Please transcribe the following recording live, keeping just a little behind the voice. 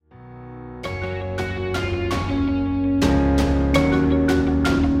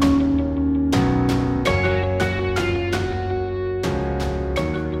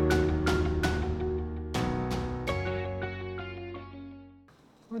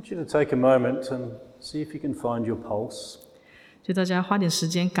want you to take a moment and see if you can find your pulse. 就大家花点时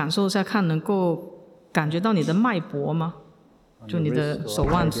间感受一下，看能够感觉到你的脉搏吗？就你的手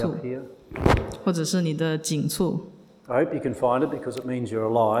腕处，或者是你的颈处。I hope you can find it because it means you're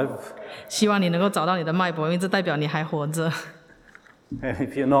alive. 希望你能够找到你的脉搏，因为这代表你还活着。And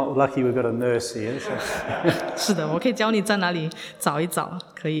if you're not lucky, we've got a nurse here. So. 是的，我可以教你在哪里找一找，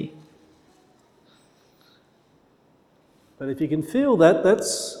可以。But if you can feel that,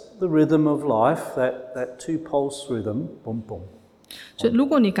 that's the rhythm of life, that two-pulse rhythm, boom, boom. 所以如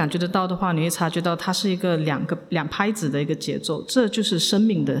果你感觉得到的话，你会察觉到它是一个两拍子的一个节奏，这就是生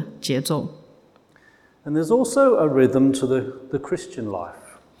命的节奏。And there's also a rhythm to the Christian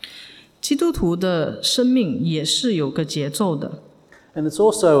life. 基督徒的生命也是有个节奏的。And it's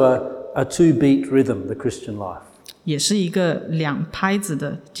also a two-beat rhythm, the Christian life. 也是一个两拍子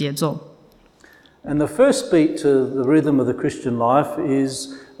的节奏。And the first beat to the rhythm of the Christian life is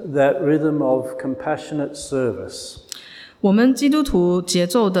that rhythm of compassionate service. 我们基督徒节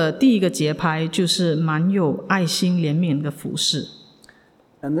奏的第一个节拍就是满有爱心怜悯的服事。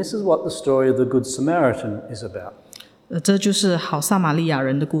And this is what the story of the Good Samaritan is about. 这就是好撒玛利亚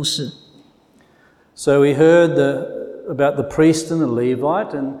人的故事。So we heard about the priest and the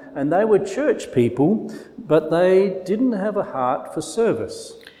Levite, and they were church people, but they didn't have a heart for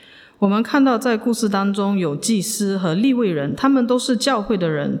service. 我们看到在故事当中有祭司和利未人，他们都是教会的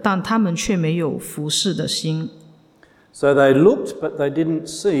人，但他们却没有服事的心。So they looked, but they didn't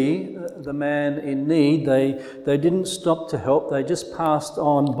see the man in need. They didn't stop to help. They just passed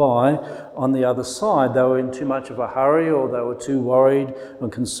on by on the other side. They were in too much of a hurry, or they were too worried or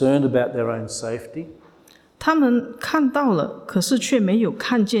concerned about their own safety. 他们看到了，可是却没有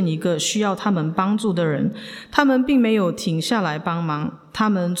看见一个需要他们帮助的人。他们并没有停下来帮忙，他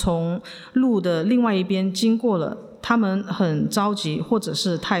们从路的另外一边经过了，他们很着急，或者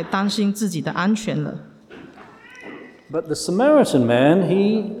是太担心自己的安全了。But the Samaritan man,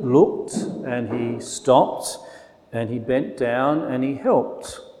 he looked and he stopped and he bent down and he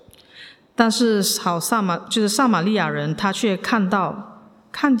helped. 但是撒玛利亚人，他却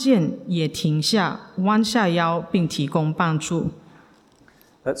看见也停下，弯下腰，并提供帮助。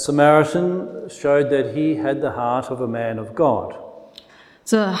That Samaritan showed that he had the heart of a man of God.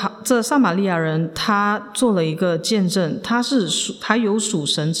 这撒玛利亚人，他做了一个见证，他有属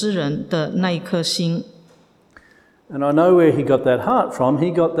神之人的那一颗心。And I know where he got that heart from.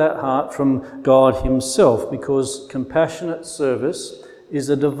 He got that heart from God himself, because compassionate service is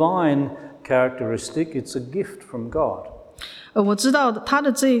a divine characteristic. It's a gift from God. 我知道他的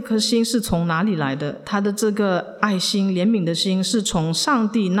这一颗心是从哪里来的，他的这个爱心怜悯的心是从上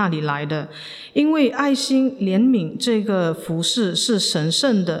帝那里来的，因为爱心怜悯这个服事是神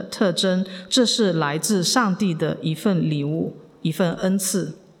圣的特征，这是来自上帝的一份礼物，一份恩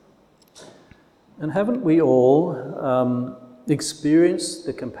赐。And haven't we all experienced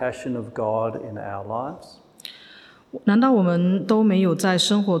the compassion of God in our lives? 难道我们都没有在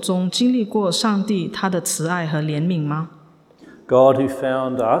生活中经历过上帝他的慈爱和怜悯吗？ God who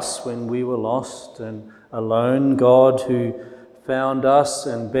found us when we were lost and alone. God who found us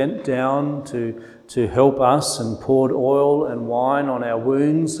and bent down to help us and poured oil and wine on our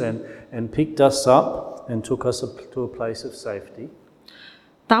wounds and picked us up and took us to a place of safety.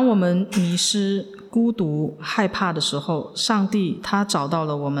 当我们迷失、孤独、害怕的时候，上帝他找到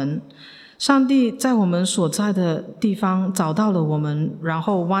了我们。上帝在我们所在的地方找到了我们，然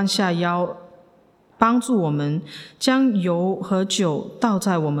后弯下腰帮助我们，将油和酒倒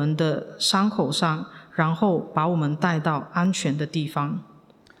在我们的伤口上，然后把我们带到安全的地方。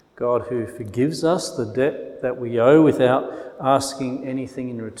 God who forgives us the debt that we owe without asking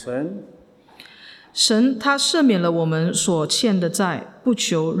anything in return. 神他赦免了我们所欠的债，不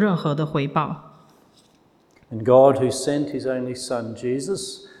求任何的回报。 And God who sent his only son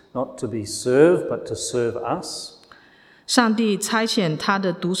Jesus not to be served but to serve us. 上帝差遣他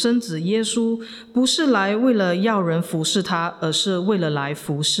的独生子耶稣，不是来为了要人服侍他，而是为了来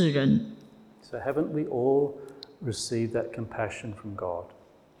服侍人。 So haven't we all received that compassion from God?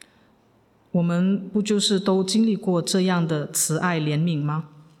 我们不就是都经历过这样的慈爱怜悯吗？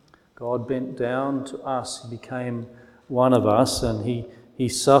 God bent down to us. He became one of us, and he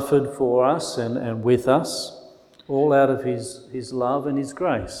suffered for us and with us, all out of his love and his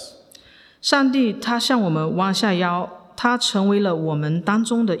grace. 上帝他向我们弯下腰，他成为了我们当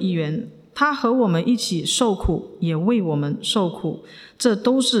中的一员，他和我们一起受苦，也为我们受苦，这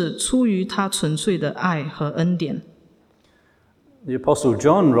都是出于他纯粹的爱和恩典。 The Apostle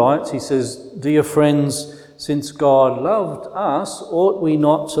John writes, he says, "Dear friends, since God loved us, ought we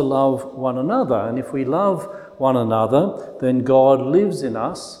not to love one another? And if we love one another, then God lives in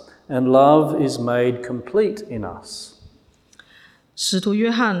us, and love is made complete in us. 使徒约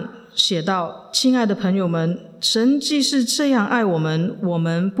翰写道：亲爱的朋友们，神既是这样爱我们，我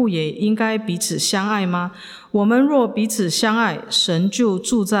们不也应该彼此相爱吗？我们若彼此相爱，神就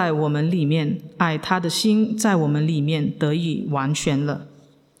住在我们里面，爱他的心在我们里面得以完全了。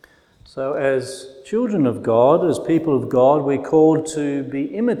So as children of God, as people of God, we're called to be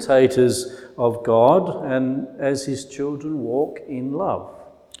imitators of God, and as his children walk in love.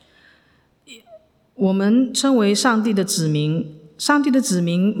 我们称为上帝的子民，上帝的子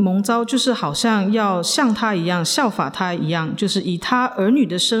民蒙召就是好像要像他一样，效法他一样，就是以他儿女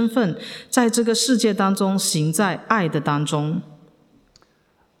的身份在这个世界当中行在爱的当中。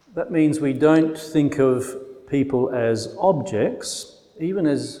That means we don't think of people as objects, even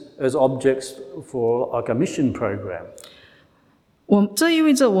as objects for like a mission program. 这意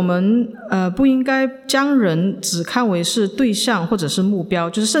味着我们不应该将人只看为是对象或者是目标，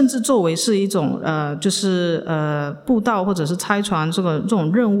就是甚至作为是一种布道或者是差传这种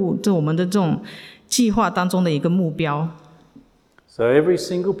任务，这我们的这种计划当中的一个目标。So every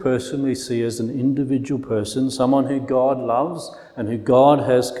single person we see as an individual person, someone who God loves and who God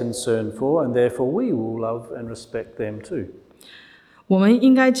has concern for, and therefore we will love and respect them too. 我们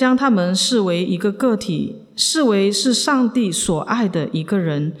应该将他们视为一个个体，视为是上帝所爱的一个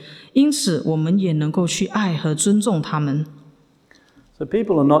人，因此我们也能够去爱和尊重他们。So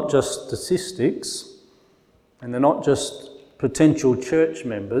people are not just statistics, and they're not just potential church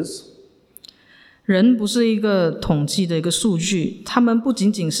members. 人不是一个统计的一个数据，他们不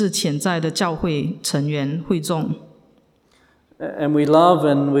仅仅是潜在的教会成员、会众。And we love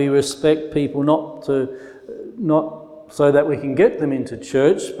and we respect people not so that we can get them into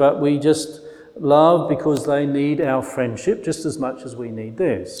church, but we just love because they need our friendship just as much as we need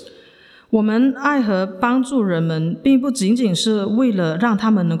theirs. 我们爱和帮助人们，并不仅仅是为了让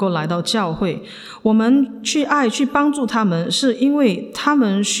他们能够来到教会，我们去爱、去帮助他们，是因为他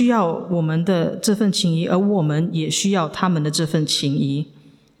们需要我们的这份情谊，而我们也需要他们的这份情谊。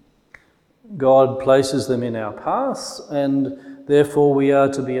God places them in our paths, and therefore we are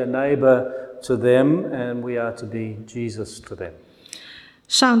to be a neighbor to them, and we are to be Jesus to them.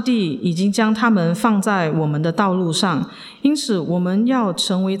 上帝已经将他们放在我们的道路上，因此我们要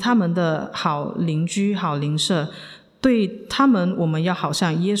成为他们的好邻居、好邻舍，对他们我们要好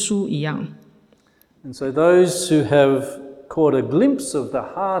像耶稣一样。And so those who have caught a glimpse of the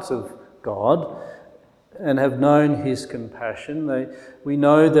heart of God and have known his compassion, we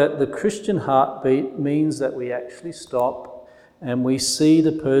know that the Christian heartbeat means that we actually stop and we see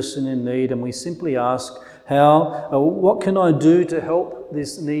the person in need and we simply ask, what can I do to help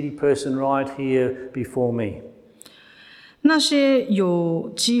this needy person right here before me? 那些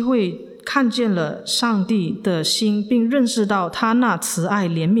有机会看见了上帝的心，并认识到他那慈爱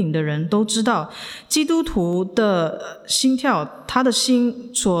怜悯的人，都知道基督徒的心跳，他的心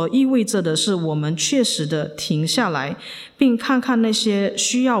所意味着的是我们确实的停下来，并看看那些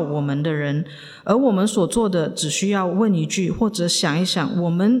需要我们的人，而我们所做的只需要问一句，或者想一想，我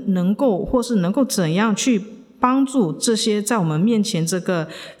们能够怎样去帮助这些在我们面前这个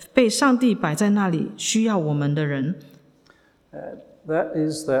被上帝摆在那里需要我们的人。That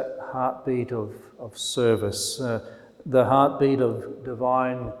is that heartbeat of service, the heartbeat of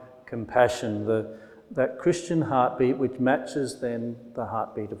divine compassion, that Christian heartbeat which matches then the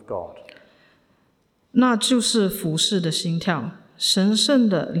heartbeat of God. 那就是服事的心跳，神圣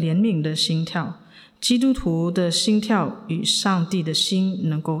的怜悯的心跳，基督徒的心跳与上帝的心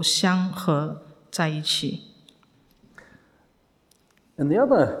能够相合在一起。And the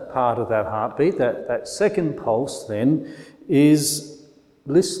other part of that heartbeat, that second pulse then, is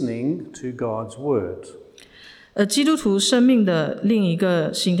listening to God's word. 基督徒生命的另一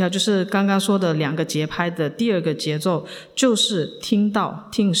个心跳，就是刚刚说的两个节拍的第二个节奏，就是听道，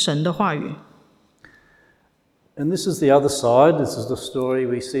听神的话语。And this is the other side. This is the story.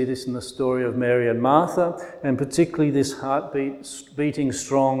 We see this in the story of Mary and Martha, and particularly this heartbeat beating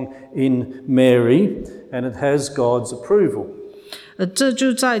strong in Mary, and it has God's approval. 这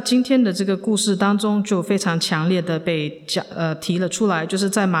就在今天的这个故事当中就非常强烈的被提了出来，就是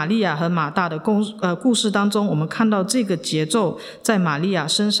在玛利亚和马大的故事当中，我们看到这个节奏在玛利亚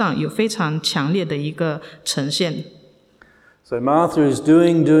身上有非常强烈的一个呈现。So Martha is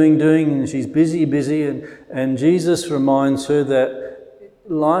doing, and she's busy, and Jesus reminds her that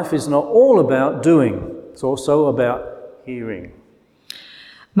life is not all about doing, it's also about hearing.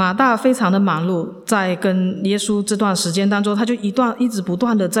 马大非常的忙碌，在跟耶稣这段时间当中，他就一直不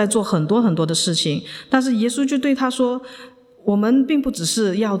断的在做很多很多的事情，但是耶稣就对他说，我们并不只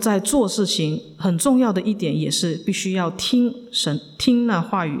是要在做事情，很重要的一点也是必须要听神，听那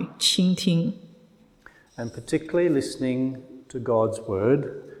话语，倾听。And particularly listening to God's word,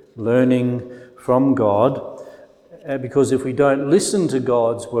 learning from God, because if we don't listen to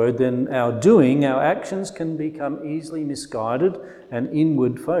God's word, then our doing, our actions can become easily misguided and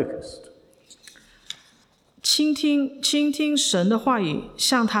inward focused. 倾听神的话语，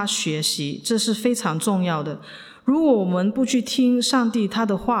向他学习，这是非常重要的。如果我们不去听上帝他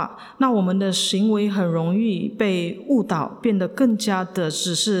的话，那我们的行为很容易被误导，变得更加的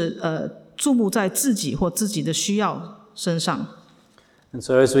只是注目在自己或自己的需要身上。And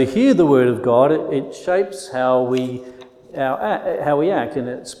so as we hear the word of God, it shapes how we act, and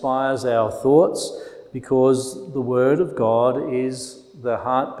it inspires our thoughts, because the word of God is the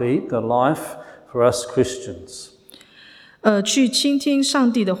heartbeat, the life for us Christians. 去倾听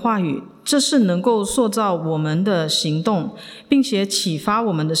上帝的话语，这是能够塑造我们的行动，并且启发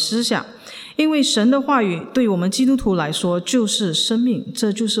我们的思想。因为神的话语对我们基督徒来说就是生命，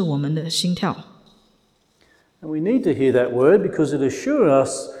这就是我们的心跳。And we need to hear that word because it assures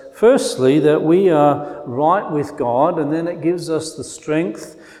us, firstly, that we are right with God, and then it gives us the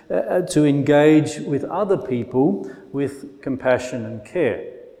strength to engage with other people with compassion and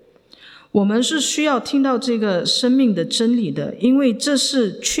care. 我们是需要听到这个生命的真理的，因为这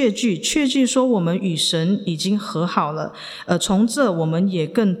是确据说我们与神已经和好了，从这我们也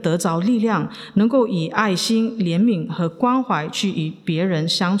更得着力量，能够以爱心、怜悯和关怀去与别人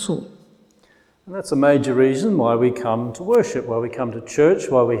相处。And that's a major reason why we come to worship, why we come to church,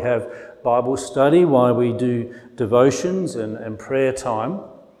 why we have Bible study, why we do devotions and prayer time.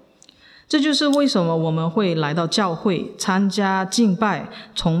 这就是为什么我们会来到教会参加敬拜、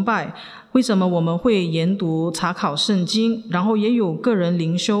崇拜，为什么我们会研读、查考圣经，然后也有个人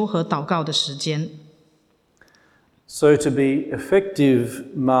灵修和祷告的时间。So to be effective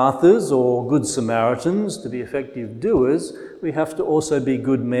Marthas or good Samaritans, to be effective doers, we have to also be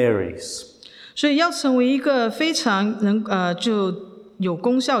good Marys. 所以要成为一个非常就有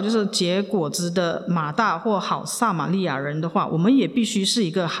功效，就是结果子的马大或好撒玛利亚人的话，我们也必须是一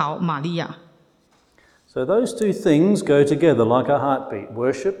个好玛利亚。So those two things go together like a heartbeat,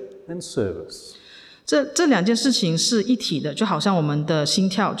 worship and service. 这两件事情是一体的，就好像我们的心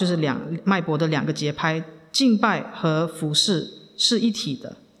跳就是脉搏的两个节拍，敬拜和服事是一体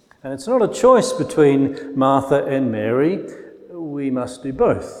的。And it's not a choice between Martha and Mary. We must do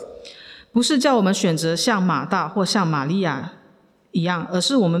both. 不是叫我们选择像马大或像玛利亚一样，而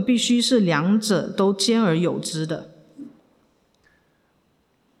是我们必须是两者都兼而有之的。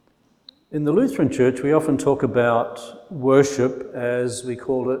In the Lutheran Church, we often talk about worship as we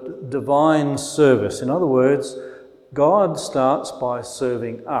call it divine service. In other words, God starts by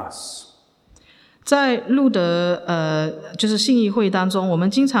serving us. 在路德就是信义会当中，我们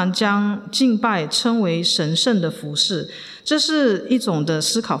经常将敬拜称为神圣的服事，这是一种的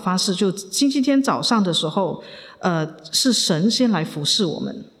思考方式。就星期天早上的时候，是神先来服事我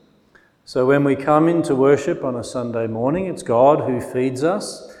们。So when we come into worship on a Sunday morning, it's God who feeds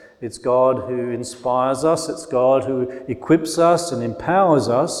us, it's God who inspires us, it's God who equips us and empowers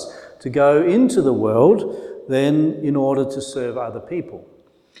us to go into the world then in order to serve other people.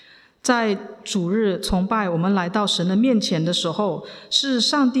 在主日崇拜，我们来到神的面前的时候，是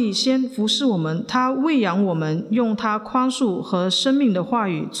上帝先服侍我们，他喂养我们，用他宽恕和生命的话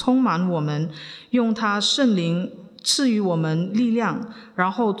语充满我们，用他圣灵赐予我们力量，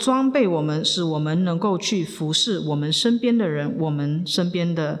然后装备我们，使我们能够去服侍我们身边的人，我们身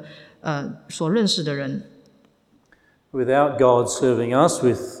边的所认识的人。Without God serving us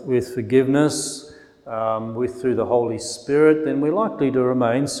with forgiveness, through the Holy Spirit, then we're likely to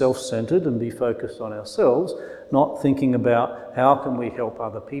remain self-centered and be focused on ourselves, not thinking about how can we help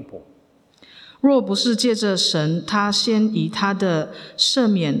other people. 若不是借着神，他先以他的赦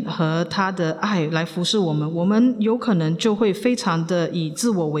免和他的爱来服侍我们，我们有可能就会非常的以自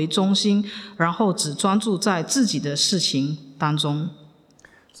我为中心，然后只专注在自己的事情当中。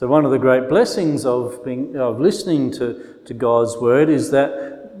So one of the great blessings of listening to God's word is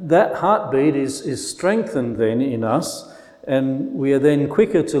that heartbeat is strengthened then in us, and we are then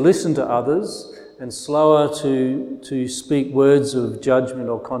quicker to listen to others and slower to speak words of judgment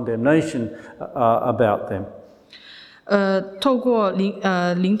or condemnation about them. 透过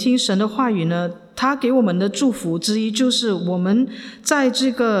聆听神的话语呢，他给我们的祝福之一就是我们在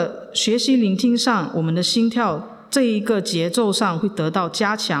这个学习聆听上，我们的心跳这一个节奏上会得到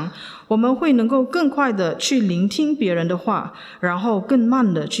加强，我们会能够更快的去聆听别人的话，然后更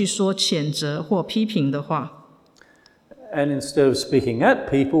慢的去说谴责或批评的话。And instead of speaking at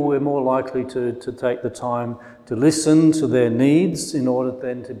people, we're more likely to take the time to listen to their needs in order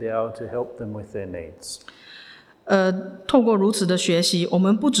then to be able to help them with their needs. 透过如此的学习，我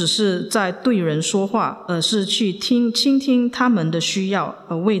们不只是在对人说话，而是去倾听他们的需要，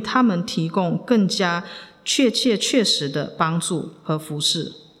而为他们提供更加确实的帮助和服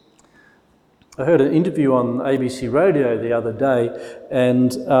侍。I heard an interview on ABC radio the other day,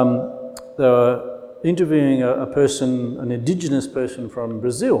 and they were interviewing a person, an indigenous person from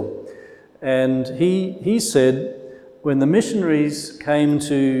Brazil, and he said, when the missionaries came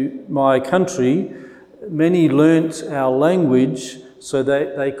to my country, many learnt our language so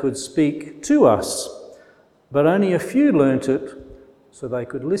that they could speak to us, but only a few learnt it so they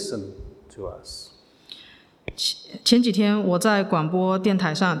could listen to us. 前几天我在广播电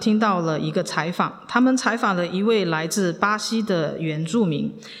台上听到了一个采访，他们采访了一位来自巴西的原住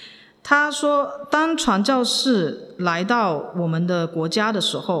民。他说，当传教士来到我们的国家的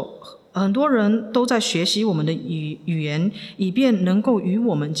时候，很多人都在学习我们的语言，以便能够与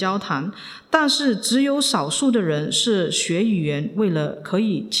我们交谈，但是只有少数的人是学语言，为了可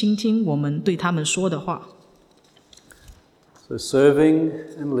以倾听我们对他们说的话。So serving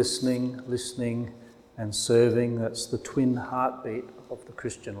and listening and serving, that's the twin heartbeat of the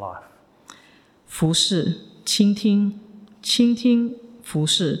Christian life. 服侍、倾听、服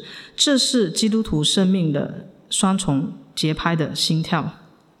侍，这是基督徒生命的双重节拍的心跳。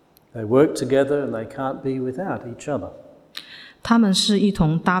They work together and they can't be without each other. 他们是一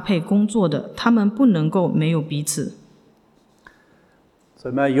同搭配工作的，他们不能够没有彼此。So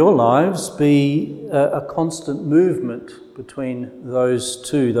may your lives be a constant movement between those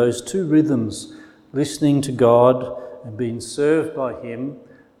two rhythms, listening to God and being served by Him,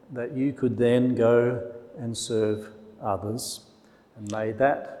 that you could then go and serve others. And may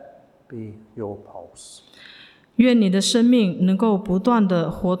that be your pulse. 愿你的生命能够不断的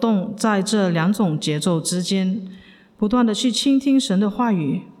活动在这两种节奏之间，不断的去倾听神的话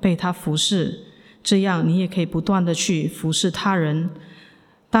语，被他服侍，这样你也可以不断的去服侍他人。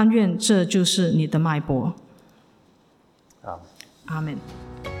但愿这就是你的脉搏。Amen. Amen.